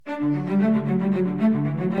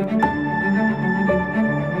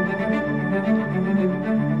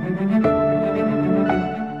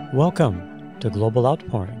Welcome to Global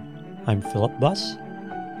Outpouring. I'm Philip Buss.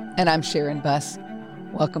 And I'm Sharon Buss.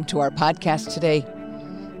 Welcome to our podcast today.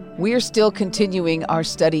 We are still continuing our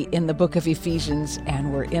study in the book of Ephesians,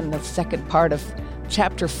 and we're in the second part of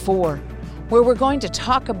chapter 4, where we're going to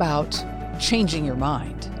talk about changing your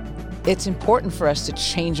mind. It's important for us to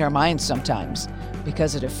change our minds sometimes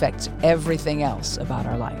because it affects everything else about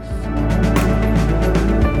our life.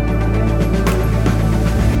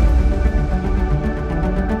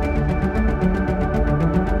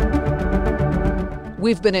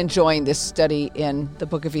 We've been enjoying this study in the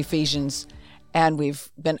book of Ephesians, and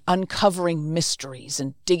we've been uncovering mysteries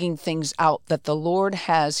and digging things out that the Lord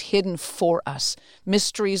has hidden for us.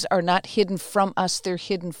 Mysteries are not hidden from us, they're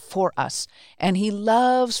hidden for us. And He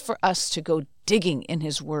loves for us to go digging in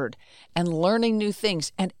His Word and learning new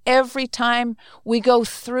things. And every time we go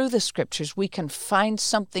through the Scriptures, we can find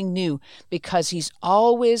something new because He's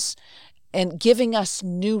always giving us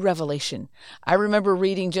new revelation. I remember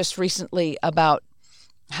reading just recently about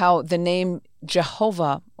how the name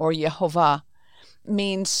Jehovah or Yehovah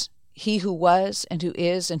means He who was and who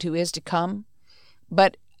is to come.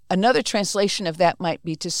 But another translation of that might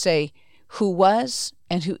be to say who was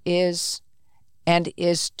and who is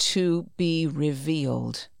to be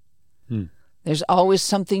revealed. There's always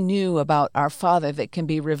something new about our Father that can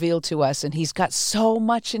be revealed to us, and He's got so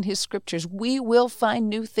much in His Scriptures. We will find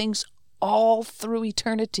new things all through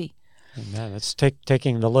eternity. Amen. That's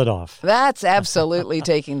taking the lid off. That's absolutely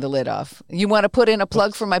taking the lid off. You want to put in a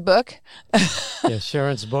plug for my book? Yeah,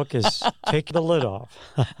 Sharon's book is Take the Lid Off.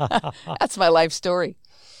 That's my life story.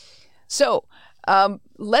 So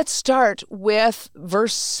let's start with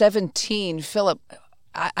verse 17. Philip,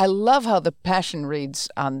 I love how the Passion reads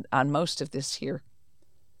on most of this here.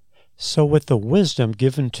 So with the wisdom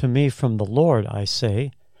given to me from the Lord, I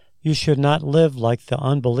say, you should not live like the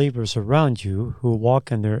unbelievers around you who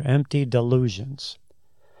walk in their empty delusions.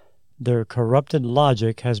 Their corrupted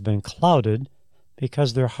logic has been clouded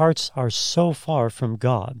because their hearts are so far from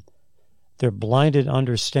God. Their blinded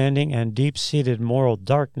understanding and deep-seated moral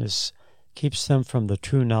darkness keeps them from the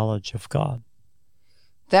true knowledge of God.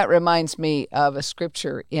 That reminds me of a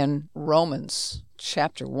scripture in Romans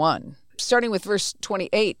chapter 1. Starting with verse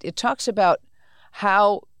 28, it talks about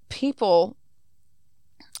how people,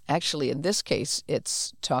 actually, in this case,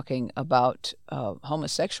 it's talking about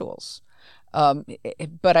homosexuals.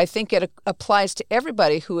 But I think it applies to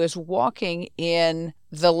everybody who is walking in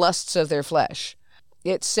the lusts of their flesh.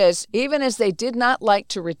 It says, even as they did not like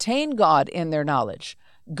to retain God in their knowledge,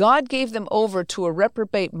 God gave them over to a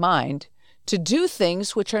reprobate mind to do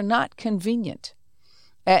things which are not convenient.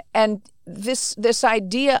 And this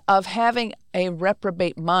idea of having a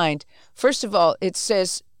reprobate mind, first of all, it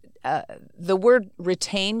says, the word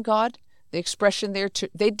retain God, the expression there,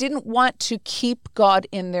 they didn't want to keep God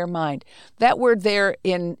in their mind. That word there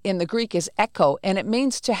in the Greek is echo, and it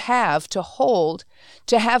means to have, to hold,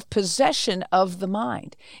 to have possession of the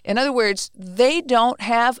mind. In other words, they don't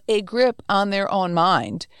have a grip on their own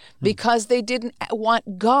mind because they didn't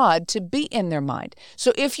want God to be in their mind.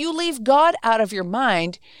 So if you leave God out of your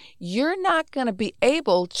mind, you're not going to be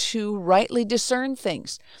able to rightly discern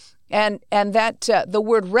things. And that the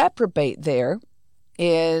word reprobate there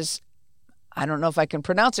is, I don't know if I can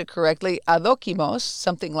pronounce it correctly, adokimos,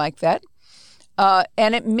 something like that.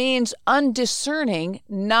 And it means undiscerning,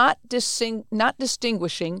 not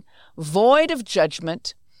distinguishing, void of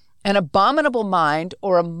judgment, an abominable mind,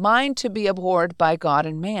 or a mind to be abhorred by God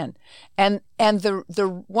and man. And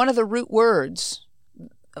the one of the root words,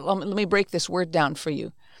 let me break this word down for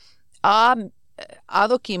you.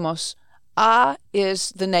 Adokimos, A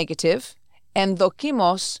is the negative, and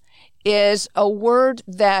dokimos is a word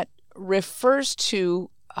that refers to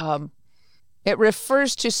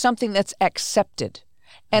something that's accepted,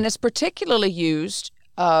 and it's particularly used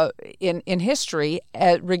in history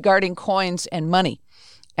regarding coins and money.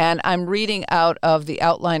 And I'm reading out of the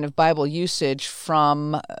Outline of Bible Usage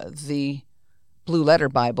from the Blue Letter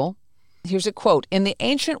Bible. Here's a quote: "In the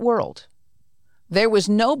ancient world, there was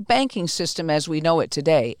no banking system as we know it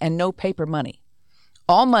today, and no paper money.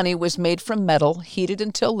 All money was made from metal, heated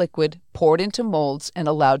until liquid, poured into molds, and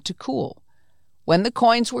allowed to cool. When the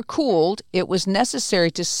coins were cooled, it was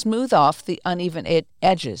necessary to smooth off the uneven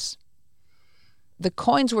edges. The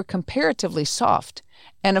coins were comparatively soft,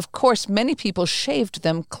 and of course many people shaved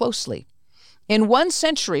them closely. In 1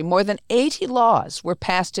 century, more than 80 laws were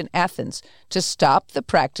passed in Athens to stop the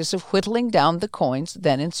practice of whittling down the coins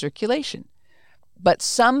then in circulation. But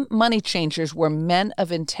some money changers were men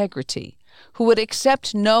of integrity who would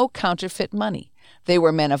accept no counterfeit money. They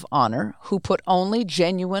were men of honor who put only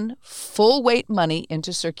genuine, full-weight money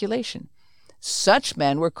into circulation. Such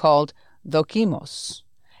men were called dokimos.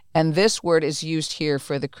 And this word is used here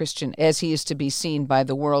for the Christian as he is to be seen by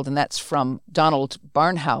the world, and that's from Donald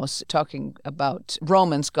Barnhouse talking about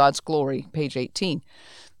Romans, God's glory, page 18.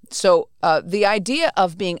 So the idea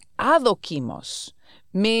of being adokimos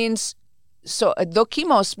means,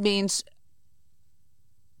 dokimos means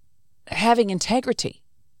having integrity.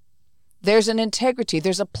 There's an integrity.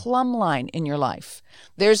 There's a plumb line in your life.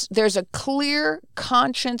 There's a clear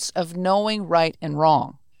conscience of knowing right and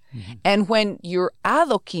wrong. Mm-hmm. And when you're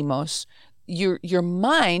adokimos, your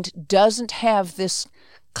mind doesn't have this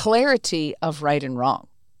clarity of right and wrong.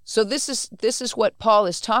 So this is what Paul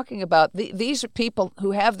is talking about. These are people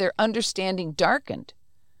who have their understanding darkened.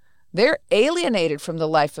 They're alienated from the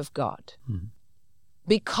life of God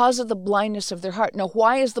because of the blindness of their heart. Now,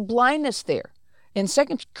 why is the blindness there? In 2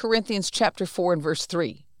 Corinthians chapter 4 and verse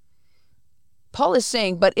 3, Paul is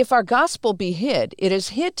saying, "But if our gospel be hid, it is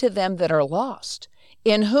hid to them that are lost,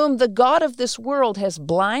 in whom the God of this world has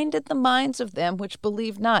blinded the minds of them which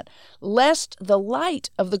believe not, lest the light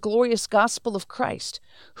of the glorious gospel of Christ,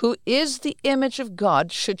 who is the image of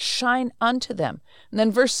God, should shine unto them." And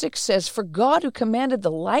then verse 6 says, "For God, who commanded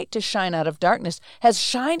the light to shine out of darkness, has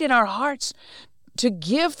shined in our hearts to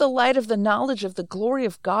give the light of the knowledge of the glory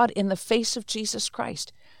of God in the face of Jesus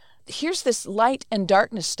Christ." Here's this light and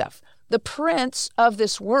darkness stuff. The prince of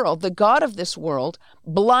this world, the god of this world,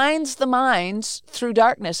 blinds the minds through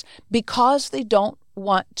darkness because they don't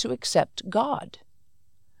want to accept God.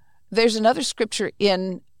 There's another scripture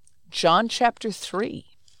in John chapter 3.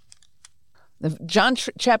 John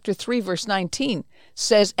chapter 3, verse 19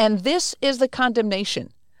 says, "And this is the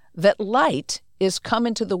condemnation, that light is come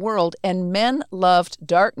into the world, and men loved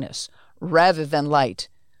darkness rather than light,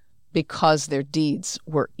 because their deeds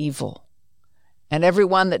were evil. And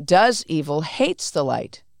everyone that does evil hates the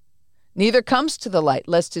light, neither comes to the light,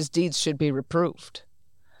 lest his deeds should be reproved.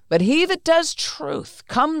 But he that does truth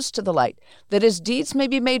comes to the light, that his deeds may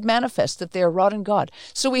be made manifest, that they are wrought in God."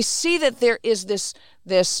 So we see that there is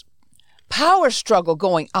this power struggle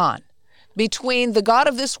going on between the God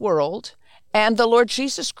of this world and the Lord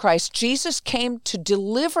Jesus Christ. Jesus came to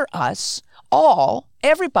deliver us all,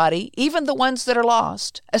 everybody, even the ones that are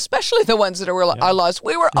lost, especially the ones that are lost.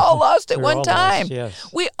 We were all lost at one time. Lost,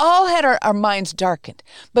 yes. We all had our minds darkened.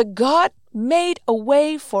 But God made a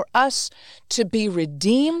way for us to be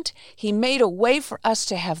redeemed. He made a way for us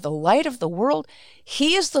to have the light of the world.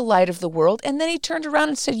 He is the light of the world. And then he turned around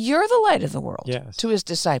and said, "You're the light of the world," to his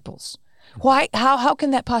disciples. Why? How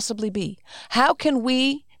can that possibly be? How can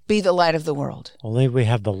we be the light of the world? Only we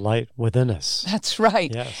have the light within us. That's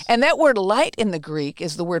right. Yes. And that word light in the Greek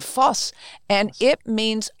is the word phos, and it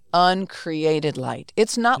means uncreated light.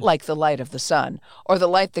 It's not like the light of the sun or the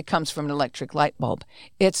light that comes from an electric light bulb.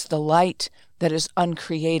 It's the light that is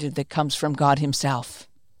uncreated that comes from God himself.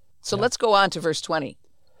 So let's go on to verse 20.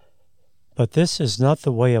 "But this is not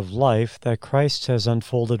the way of life that Christ has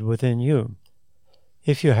unfolded within you.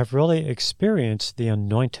 If you have really experienced the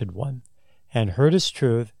Anointed One and heard his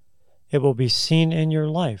truth, it will be seen in your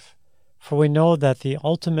life, for we know that the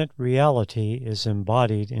ultimate reality is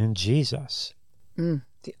embodied in Jesus."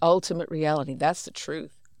 The ultimate reality, that's the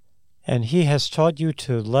truth. "And he has taught you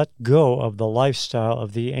to let go of the lifestyle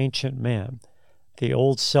of the ancient man, the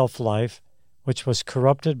old self-life, which was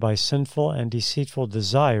corrupted by sinful and deceitful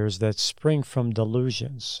desires that spring from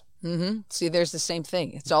delusions." See, there's the same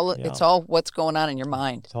thing. It's all what's going on in your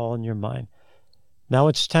mind. It's all in your mind. "Now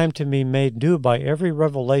it's time to be made new by every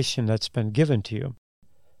revelation that's been given to you,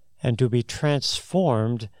 and to be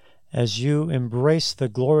transformed as you embrace the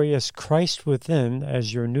glorious Christ within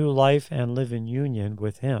as your new life and live in union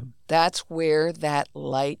with him." That's where that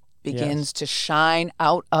light begins to shine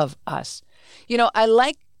out of us. You know, I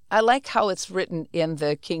like how it's written in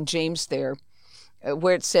the King James there,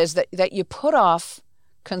 where it says that you put off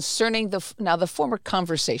concerning the former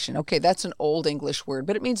conversation. Okay, that's an old English word,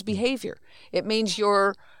 but it means behavior. It means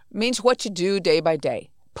what you do day by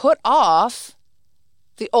day. Put off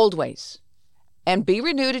the old ways and be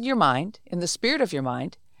renewed in your mind, in the spirit of your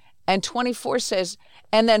mind. And 24 says,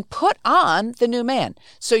 and then put on the new man.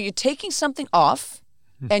 So you're taking something off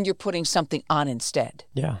and you're putting something on instead.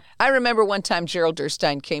 Yeah. I remember one time Gerald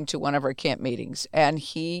Durstein came to one of our camp meetings, and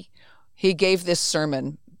he gave this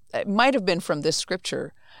sermon. It might have been from this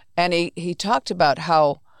scripture. And he talked about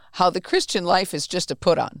how the Christian life is just a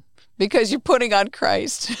put on, because you're putting on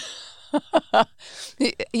Christ.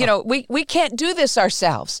 We can't do this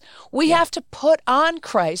ourselves. We have to put on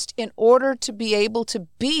Christ in order to be able to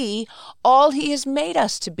be all he has made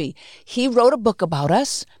us to be. He wrote a book about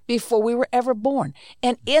us before we were ever born.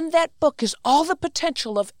 And in that book is all the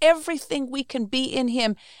potential of everything we can be in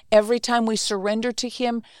him. Every time we surrender to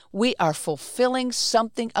him, we are fulfilling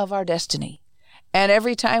something of our destiny. And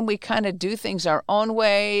every time we kind of do things our own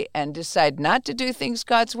way and decide not to do things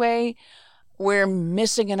God's way, we're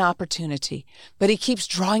missing an opportunity. But he keeps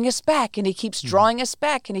drawing us back, and he keeps drawing us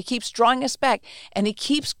back, and he keeps drawing us back, and he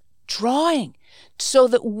keeps drawing so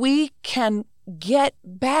that we can get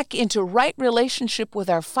back into right relationship with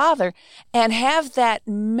our Father and have that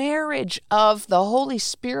marriage of the Holy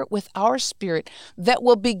Spirit with our spirit that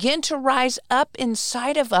will begin to rise up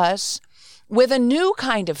inside of us with a new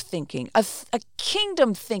kind of thinking, a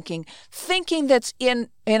kingdom thinking that's in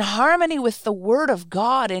harmony with the Word of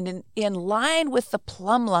God and in line with the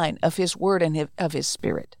plumb line of his Word and of his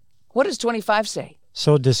Spirit. What does 25 say?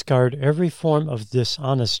 So discard every form of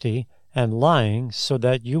dishonesty and lying, so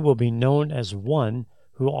that you will be known as one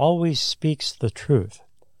who always speaks the truth.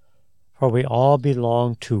 For we all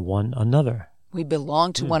belong to one another. We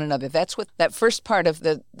belong to one another. That's what that first part of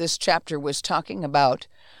this chapter was talking about,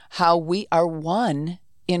 how we are one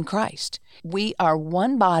in Christ. We are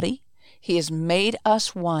one body. He has made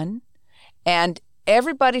us one, and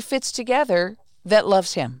everybody fits together that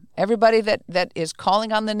loves him. Everybody that is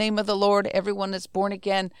calling on the name of the Lord, everyone that's born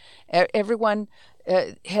again, everyone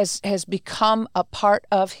has become a part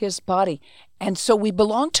of his body. And so we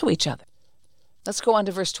belong to each other. Let's go on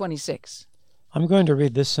to verse 26. I'm going to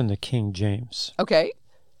read this in the King James. Okay.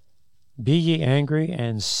 Be ye angry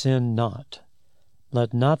and sin not.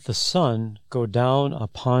 Let not the sun go down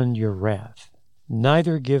upon your wrath.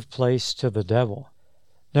 Neither give place to the devil.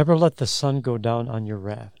 Never let the sun go down on your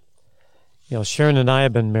wrath. Sharon and I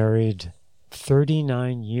have been married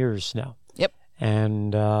 39 years now. Yep.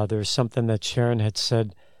 And there's something that Sharon had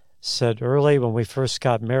said early when we first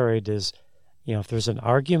got married is, if there's an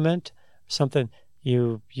argument, something,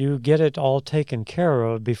 you get it all taken care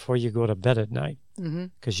of before you go to bed at night.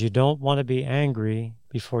 Because you don't want to be angry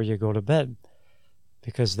before you go to bed,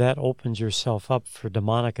 because that opens yourself up for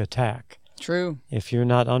demonic attack. True. If you're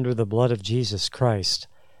not under the blood of Jesus Christ,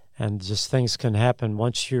 and just things can happen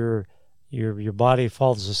once your body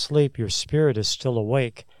falls asleep, your spirit is still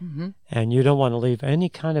awake, and you don't want to leave any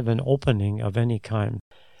kind of an opening of any kind.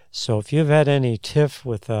 So if you've had any tiff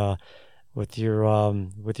with your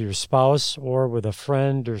spouse or with a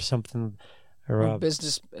friend or something, or a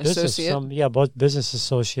business associate, business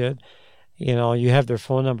associate, you have their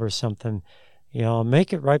phone number or something,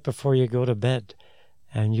 make it right before you go to bed,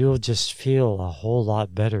 and you'll just feel a whole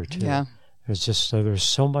lot better too. Yeah. There's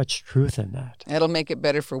so much truth in that. It'll make it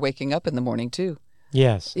better for waking up in the morning too.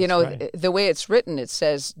 Yes. Right. The way it's written, it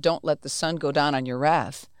says, don't let the sun go down on your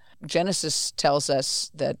wrath. Genesis tells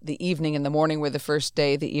us that the evening and the morning were the first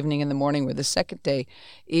day, the evening and the morning were the second day.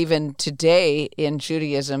 Even today in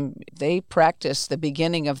Judaism, they practice the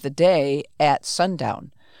beginning of the day at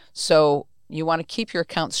sundown. So you want to keep your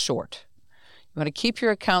accounts short. You want to keep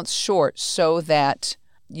your accounts short so that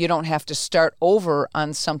you don't have to start over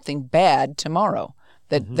on something bad tomorrow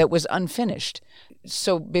that was unfinished.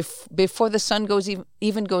 So before the sun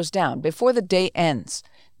even goes down, before the day ends,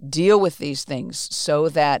 deal with these things so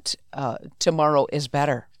that tomorrow is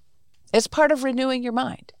better. It's part of renewing your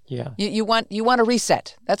mind. Yeah. You want a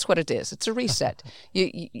reset. That's what it is. It's a reset.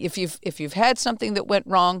 If you've had something that went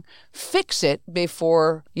wrong, fix it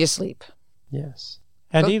before you sleep. Yes.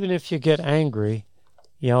 And even if you get angry,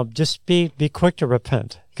 just be quick to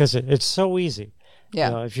repent, because it's so easy.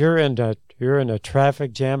 Yeah. If you're in a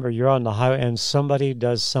traffic jam, or you're on the highway and somebody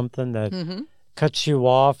does something that cuts you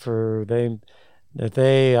off, or they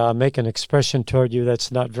make an expression toward you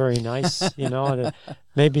that's not very nice, and it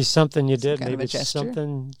may be something you did, maybe it's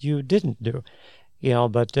something you didn't do,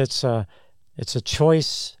 but it's a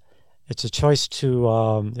choice. It's a choice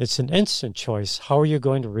to, it's an instant choice. How are you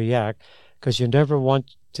going to react? Because you never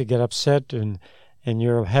want to get upset and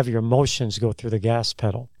have your emotions go through the gas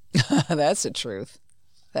pedal. That's the truth.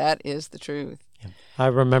 That is the truth. I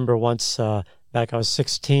remember once back, I was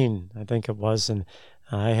 16, I think it was, and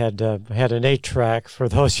I had an 8-track. For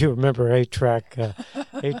those who remember 8-track,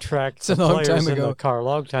 8-track it's a long time ago. In the car, a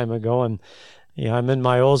long time ago, and I'm in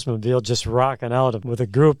my Oldsmobile just rocking out with a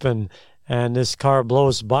group, and this car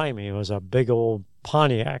blows by me. It was a big old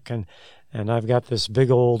Pontiac, and I've got this big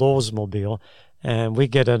old Oldsmobile, and we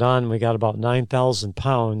get it on. We got about 9,000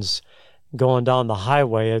 pounds going down the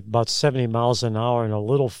highway at about 70 miles an hour, and a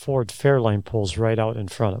little Ford Fairlane pulls right out in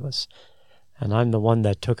front of us. and I'm the one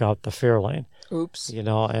that took out the Fairlane. Oops.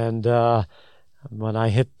 And when I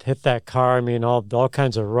hit that car, I mean, all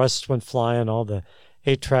kinds of rust went flying, all the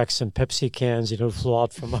 8-tracks and Pepsi cans, flew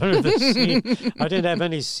out from under the seat. I didn't have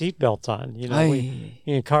any seatbelt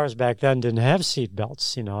on. Cars back then didn't have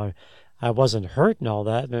seatbelts. I wasn't hurt and all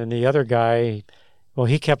that. And the other guy, well,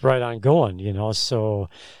 he kept right on going, so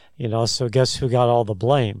guess who got all the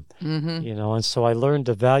blame? Mm-hmm. And so I learned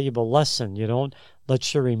a valuable lesson. You don't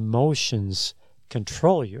let your emotions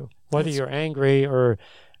control you, whether you're angry or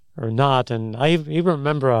not. And I even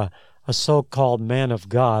remember a so-called man of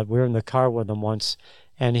God. We were in the car with him once,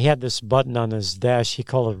 and he had this button on his dash. He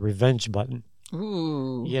called it revenge button.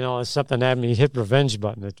 Ooh. It's something that he hit revenge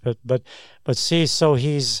button. But see, so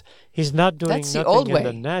he's not doing That's the nothing old in way.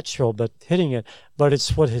 the natural, but hitting it. But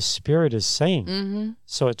it's what his spirit is saying. Mm-hmm.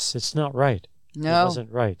 So it's not right. No. It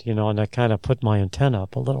wasn't right, and that kind of put my antenna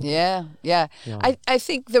up a little. Yeah. I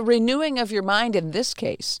think the renewing of your mind in this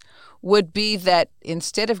case would be that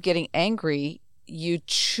instead of getting angry, you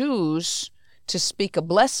choose to speak a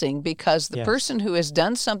blessing, because the person who has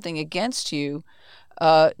done something against you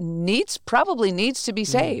probably needs to be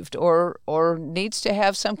saved, or needs to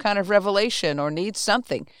have some kind of revelation, or needs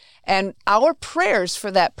something. And our prayers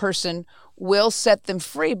for that person will set them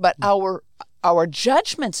free, but our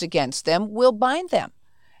judgments against them will bind them.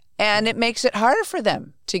 And it makes it harder for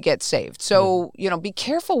them to get saved. So, be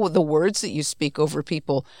careful with the words that you speak over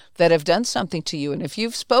people that have done something to you. And if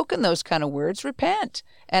you've spoken those kind of words, repent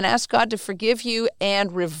and ask God to forgive you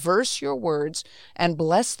and reverse your words and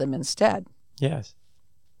bless them instead. Yes.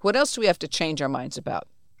 What else do we have to change our minds about?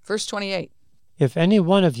 Verse 28. If any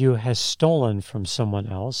one of you has stolen from someone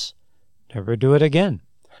else, never do it again.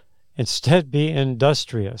 Instead, be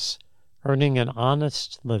industrious, earning an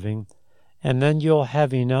honest living, and then you'll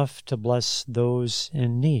have enough to bless those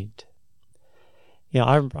in need.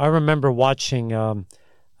 I remember watching a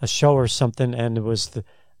show or something, and it was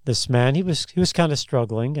this man. He was kind of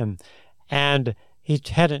struggling, and he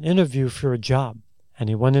had an interview for a job, and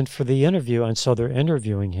he went in for the interview, and so they're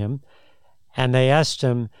interviewing him, and they asked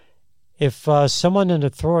him, if someone in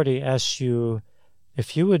authority asks you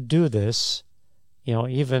if you would do this,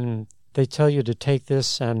 even they tell you to take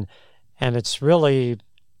this, and it's really,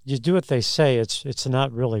 you do what they say, it's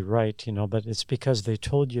not really right, but it's because they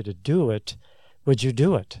told you to do it. Would you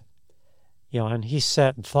do it? And he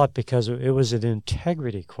sat and thought, because it was an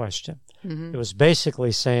integrity question. Mm-hmm. It was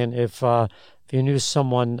basically saying if you knew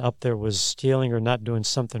someone up there was stealing or not doing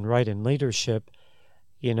something right in leadership,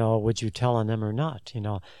 would you tell on them or not?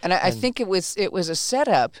 And I think it was a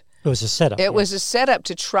setup. It was a setup. It was a setup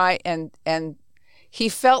to try and he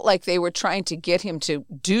felt like they were trying to get him to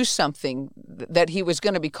do something that he was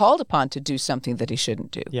going to be called upon to do something that he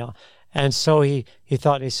shouldn't do. Yeah. And so he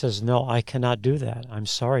thought, he says, no, I cannot do that. I'm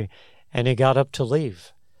sorry. And he got up to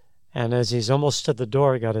leave. And as he's almost to the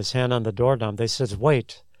door, he got his hand on the doorknob. They says,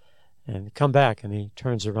 wait, and come back. And he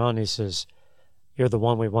turns around and he says, you're the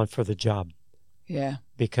one we want for the job. Yeah.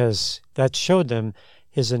 Because that showed them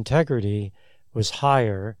his integrity was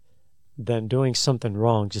higher than doing something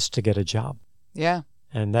wrong just to get a job. Yeah.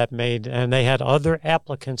 And they had other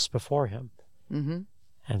applicants before him. Mm-hmm.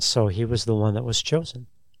 And so he was the one that was chosen.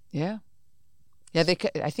 Yeah. Yeah,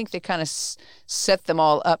 I think they kind of set them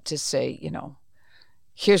all up to say,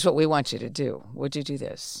 here's what we want you to do. Would you do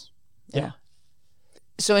this? Yeah.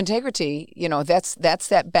 So integrity, that's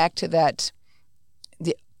that back to that,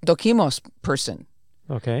 the dokimos person.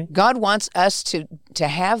 Okay. God wants us to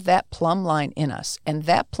have that plumb line in us, and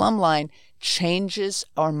that plumb line changes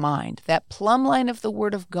our mind. That plumb line of the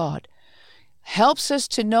Word of God helps us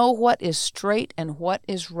to know what is straight and what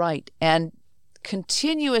is right, and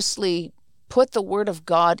continuously put the Word of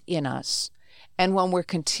God in us. And when we're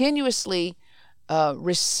continuously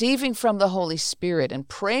receiving from the Holy Spirit and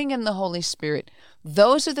praying in the Holy Spirit,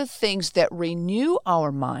 those are the things that renew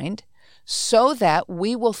our mind so that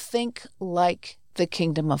we will think like the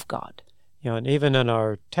kingdom of God. And even in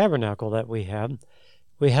our tabernacle that we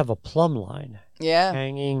have a plumb line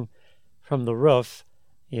hanging from the roof.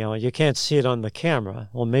 You can't see it on the camera.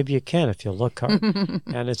 Well, maybe you can if you look hard.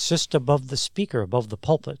 And it's just above the speaker, above the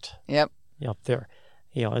pulpit. Yep. Up there.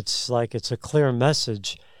 It's like it's a clear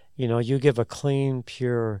message. You give a clean,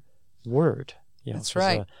 pure word. That's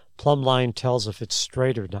right. A plumb line tells if it's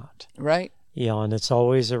straight or not. Right. And it's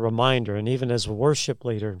always a reminder. And even as a worship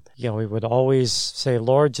leader, we would always say,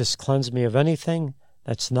 Lord, just cleanse me of anything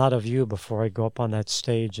that's not of you before I go up on that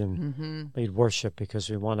stage and lead worship, because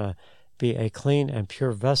we want to be a clean and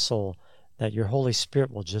pure vessel that your Holy Spirit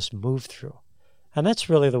will just move through. And that's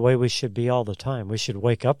really the way we should be all the time. We should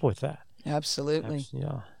wake up with that. Absolutely.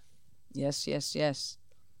 Yeah. Yes.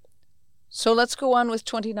 So let's go on with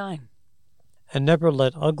 29. And never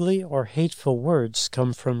let ugly or hateful words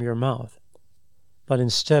come from your mouth, but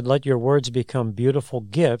instead let your words become beautiful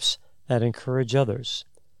gifts that encourage others.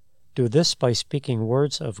 Do this by speaking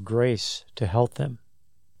words of grace to help them.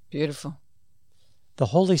 Beautiful. The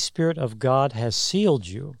Holy Spirit of God has sealed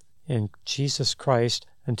you in Jesus Christ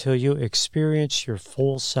until you experience your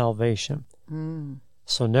full salvation.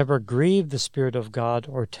 So never grieve the Spirit of God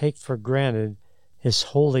or take for granted His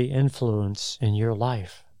holy influence in your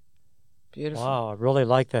life. Beautiful. Wow, I really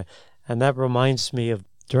like that. And that reminds me of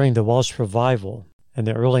during the Welsh Revival in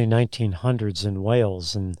the early 1900s in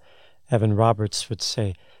Wales, and Evan Roberts would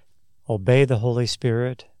say, obey the Holy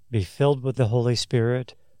Spirit, be filled with the Holy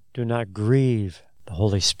Spirit, do not grieve the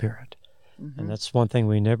Holy Spirit. And that's one thing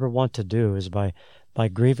we never want to do, is by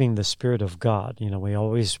grieving the Spirit of God. You know, we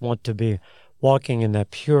always want to be walking in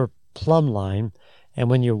that pure plumb line, and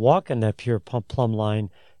when you walk in that pure plumb line,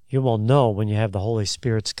 you will know when you have the Holy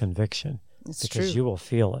Spirit's conviction. It's because true. You will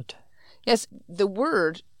feel it. Yes, the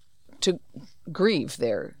word to grieve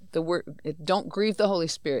there, the word, don't grieve the Holy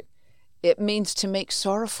Spirit, it means to make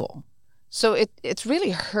sorrowful. So it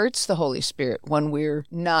really hurts the Holy Spirit when we're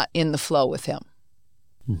not in the flow with Him.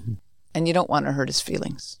 Mm-hmm. And you don't want to hurt His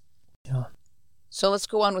feelings. Yeah. So let's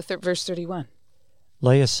go on with verse 31.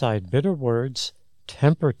 Lay aside bitter words,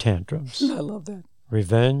 temper tantrums, I love that.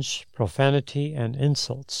 revenge, profanity, and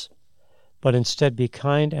insults, but instead be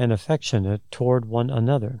kind and affectionate toward one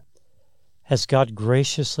another. Has God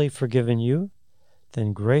graciously forgiven you?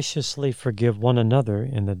 Then graciously forgive one another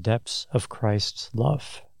in the depths of Christ's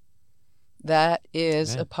love. That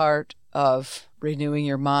is Amen. a part of renewing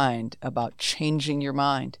your mind, about changing your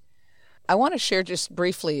mind. I want to share just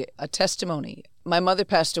briefly a testimony. My mother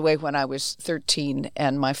passed away when I was 13,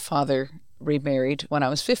 and my father remarried when I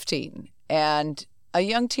was 15. And a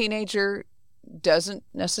young teenager doesn't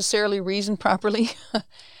necessarily reason properly.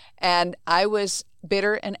 And I was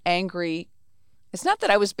bitter and angry. It's not that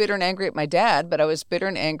I was bitter and angry at my dad, but I was bitter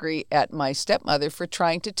and angry at my stepmother for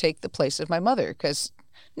trying to take the place of my mother, because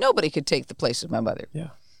nobody could take the place of my mother. Yeah.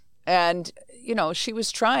 And, you know, she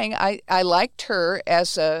was trying. I liked her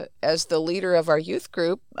as the leader of our youth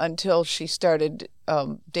group until she started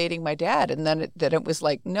dating my dad. And then it was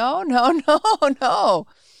like, no.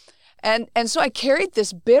 And so I carried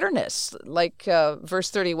this bitterness, like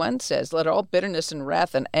verse 31 says, let all bitterness and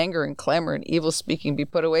wrath and anger and clamor and evil speaking be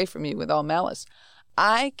put away from you with all malice.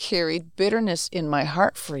 I carried bitterness in my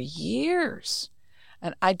heart for years.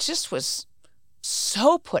 And I just was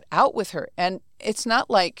so put out with her. And it's not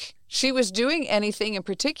like she was doing anything in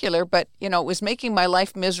particular, but, you know, it was making my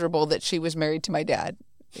life miserable that she was married to my dad,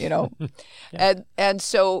 you know. Yeah. And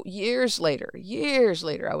so years later,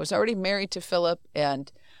 I was already married to Philip,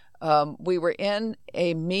 and we were in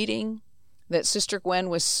a meeting that Sister Gwen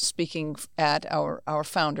was speaking at, our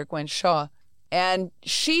founder, Gwen Shaw. And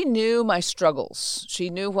she knew my struggles. She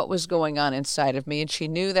knew what was going on inside of me, and she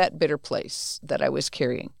knew that bitter place that I was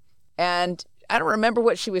carrying. And I don't remember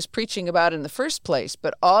what she was preaching about in the first place,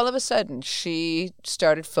 but all of a sudden she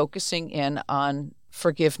started focusing in on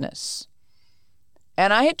forgiveness.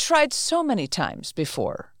 And I had tried so many times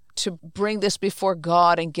before to bring this before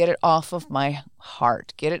God and get it off of my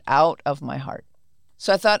heart, get it out of my heart.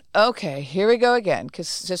 So I thought, okay, here we go again, because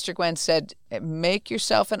Sister Gwen said, make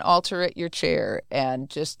yourself an altar at your chair and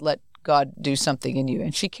just let God do something in you.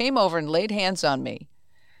 And she came over and laid hands on me,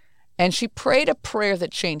 and she prayed a prayer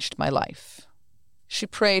that changed my life. She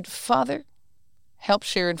prayed, Father, help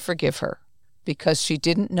Sharon forgive her, because she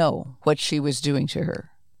didn't know what she was doing to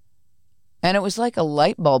her. And it was like a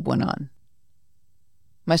light bulb went on.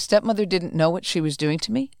 My stepmother didn't know what she was doing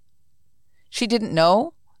to me. She didn't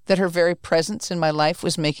know that her very presence in my life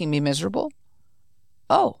was making me miserable.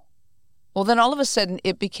 Oh, well, then all of a sudden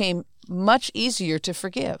it became much easier to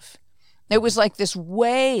forgive. It was like this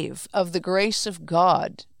wave of the grace of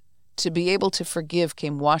God to be able to forgive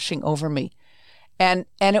came washing over me. And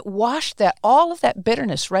it washed all of that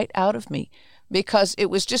bitterness right out of me, because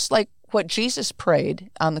it was just like what Jesus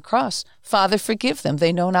prayed on the cross. Father, forgive them.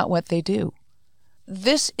 They know not what they do.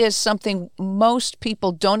 This is something most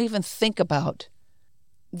people don't even think about,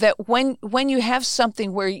 that when you have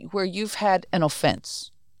something where you've had an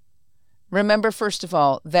offense, remember, first of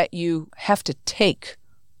all, that you have to take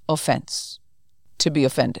offense to be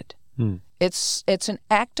offended. It's an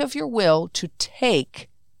act of your will to take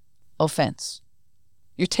offense.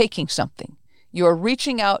 You're taking something. You're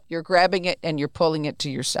reaching out, you're grabbing it, and you're pulling it to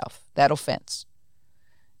yourself, that offense.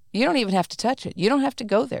 You don't even have to touch it. You don't have to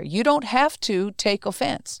go there. You don't have to take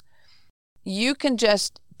offense. You can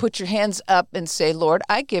just put your hands up and say, Lord,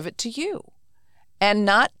 I give it to you, and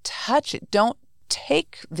not touch it. Don't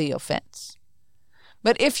take the offense.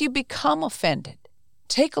 But if you become offended,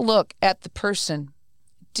 take a look at the person.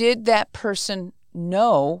 Did that person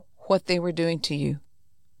know what they were doing to you?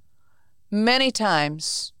 Many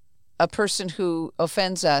times, a person who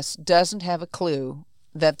offends us doesn't have a clue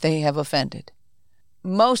that they have offended.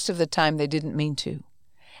 Most of the time, they didn't mean to.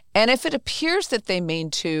 And if it appears that they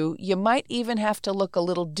mean to, you might even have to look a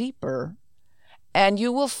little deeper, and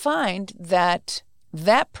you will find that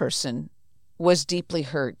that person was deeply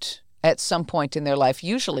hurt at some point in their life,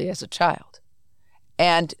 usually as a child.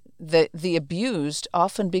 And the abused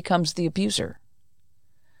often becomes the abuser.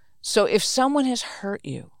 So if someone has hurt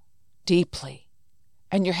you deeply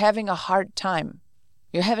and you're having a hard time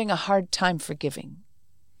forgiving,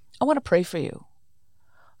 I want to pray for you.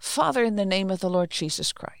 Father, in the name of the Lord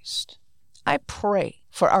Jesus Christ, I pray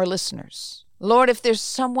for our listeners. Lord, if there's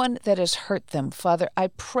someone that has hurt them, Father, I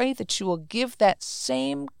pray that you will give that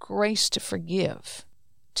same grace to forgive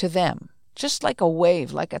to them, just like a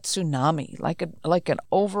wave, like a tsunami, like an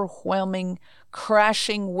overwhelming,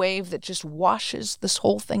 crashing wave that just washes this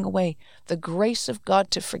whole thing away. The grace of God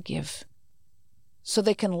to forgive, so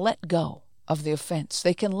they can let go of the offense.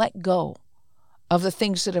 They can let go of the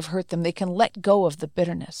things that have hurt them. They can let go of the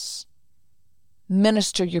bitterness.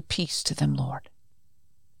 Minister your peace to them, Lord.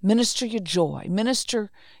 Minister your joy. Minister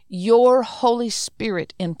your Holy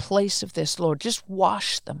Spirit in place of this, Lord. Just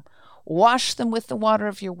wash them. Wash them with the water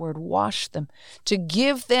of your word. Wash them to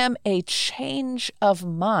give them a change of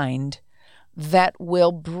mind that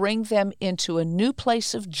will bring them into a new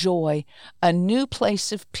place of joy, a new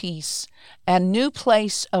place of peace, a new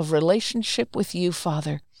place of relationship with you,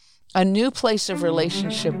 Father, a new place of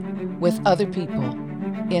relationship with other people,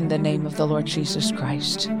 in the name of the Lord Jesus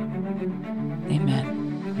Christ. Amen.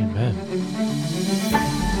 Amen.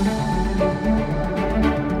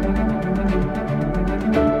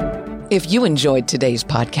 If you enjoyed today's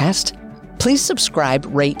podcast, please subscribe,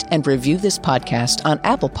 rate, and review this podcast on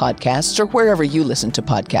Apple Podcasts or wherever you listen to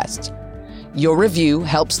podcasts. Your review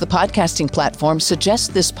helps the podcasting platform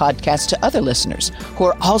suggest this podcast to other listeners who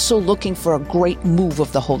are also looking for a great move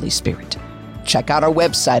of the Holy Spirit. Check out our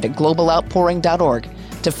website at globaloutpouring.org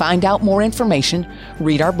to find out more information,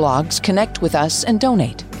 read our blogs, connect with us, and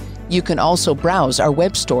donate. You can also browse our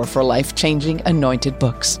web store for life-changing anointed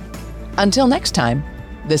books. Until next time,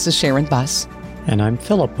 this is Sharon Buss. And I'm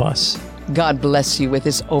Philip Buss. God bless you with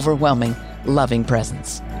his overwhelming, loving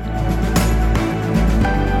presence.